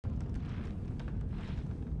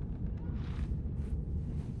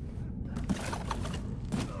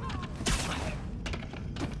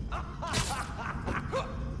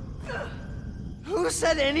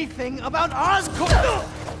said anything about Oscorp?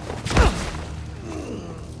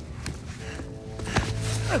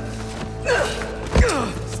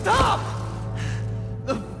 Stop!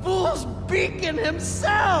 The fool's beacon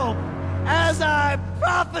himself, as I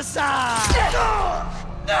prophesied!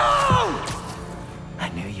 No! I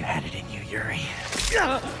knew you had it in you, Yuri.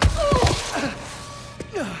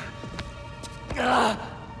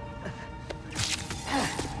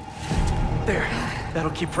 There.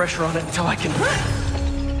 That'll keep pressure on it until I can...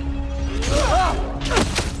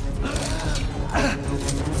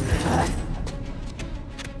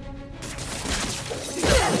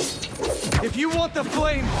 If you want the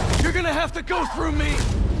flame, you're gonna have to go through me!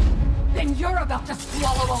 Then you're about to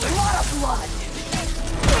swallow a lot of blood!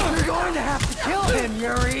 You're going to have to kill him,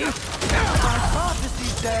 Yuri! Our prophecy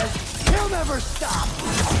says he'll never stop!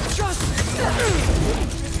 Just...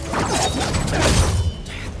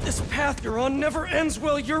 This path you're on never ends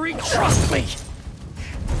well, Yuri! Trust me!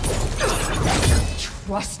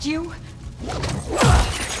 Trust you?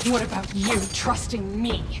 What about you trusting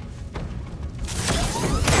me?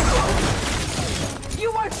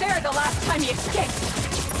 You weren't there the last time he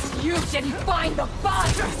escaped! You didn't find the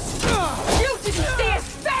body! You didn't see his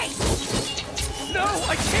face! No,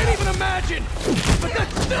 I can't even imagine! But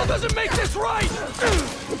that still doesn't make this right!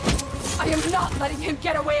 I am not letting him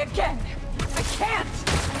get away again! I can't!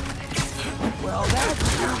 Well, that's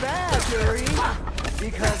too bad, Yuri.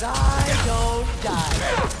 Because I don't die.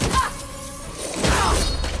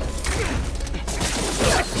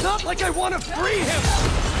 It's not like I want to free him!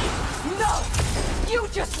 No! You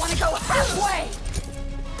just want to go halfway!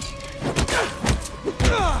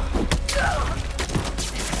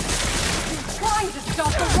 You're trying to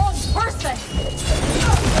stop the wrong person!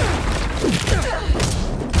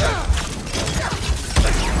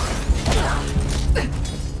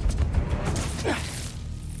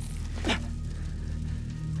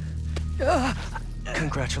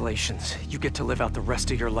 Congratulations. You get to live out the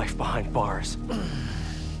rest of your life behind bars.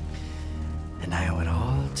 And I owe it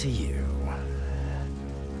all to you.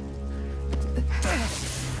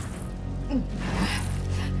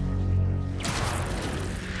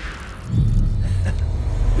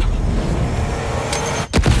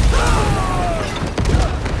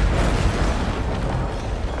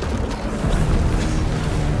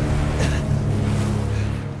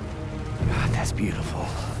 God, that's beautiful.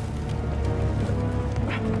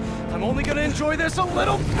 I'm only gonna enjoy this a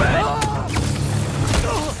little bit!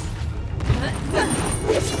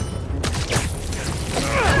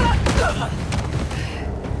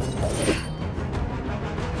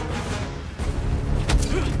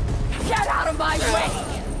 Get out of my way!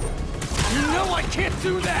 You know I can't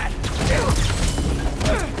do that!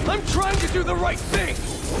 I'm trying to do the right thing!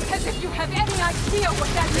 As if you have any idea what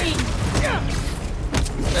that means!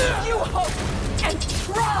 You hope and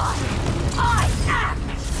try! I act!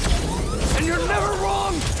 And you're never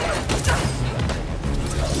wrong!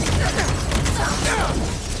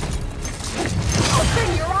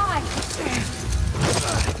 Open your eyes!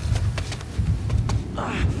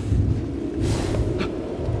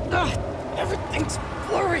 Everything's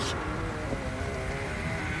blurry!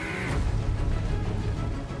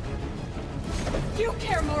 You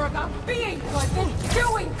care more about being good than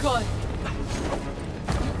doing good!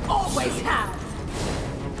 You always have!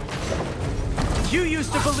 You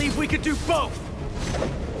used to believe we could do both!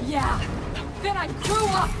 Yeah, then I grew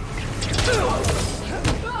up!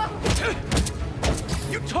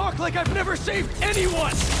 You talk like I've never saved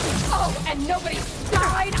anyone! Oh, and nobody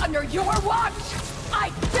died under your watch?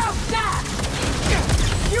 I doubt that!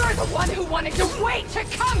 You're the one who wanted to wait to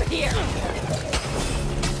come here!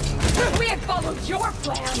 If we had followed your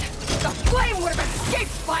plan, the flame would have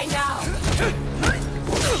escaped by now!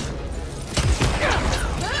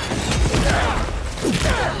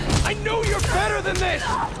 I know you're better than this!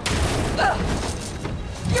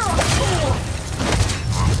 You're a fool!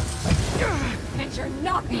 And you're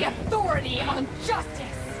not the authority on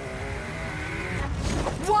justice!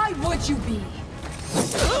 Why would you be?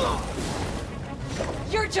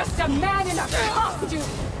 You're just a man in a costume!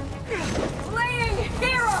 Playing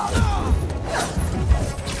hero!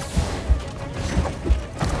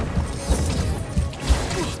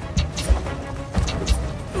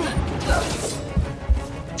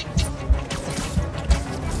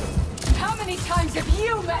 How many times have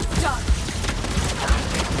you messed up?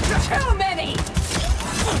 Too many!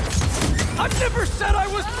 I've never said I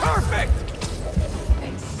was perfect!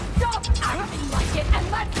 Then stop acting like it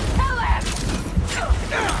and let's kill him!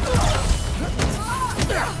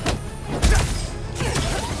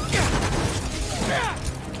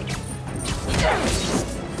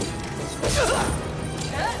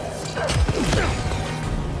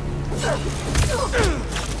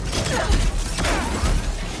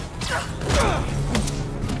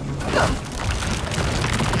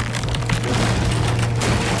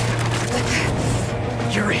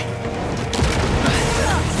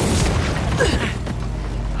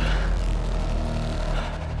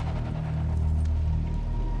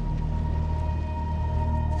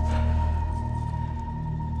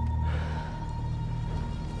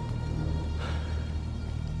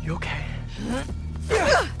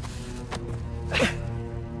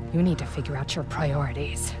 You need to figure out your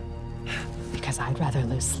priorities. Because I'd rather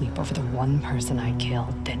lose sleep over the one person I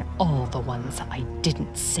killed than all the ones I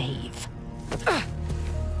didn't save.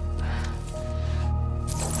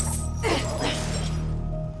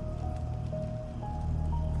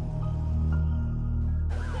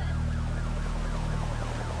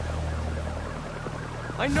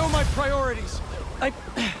 I know my priorities.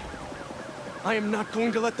 I am not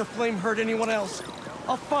going to let the flame hurt anyone else.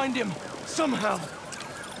 I'll find him, somehow.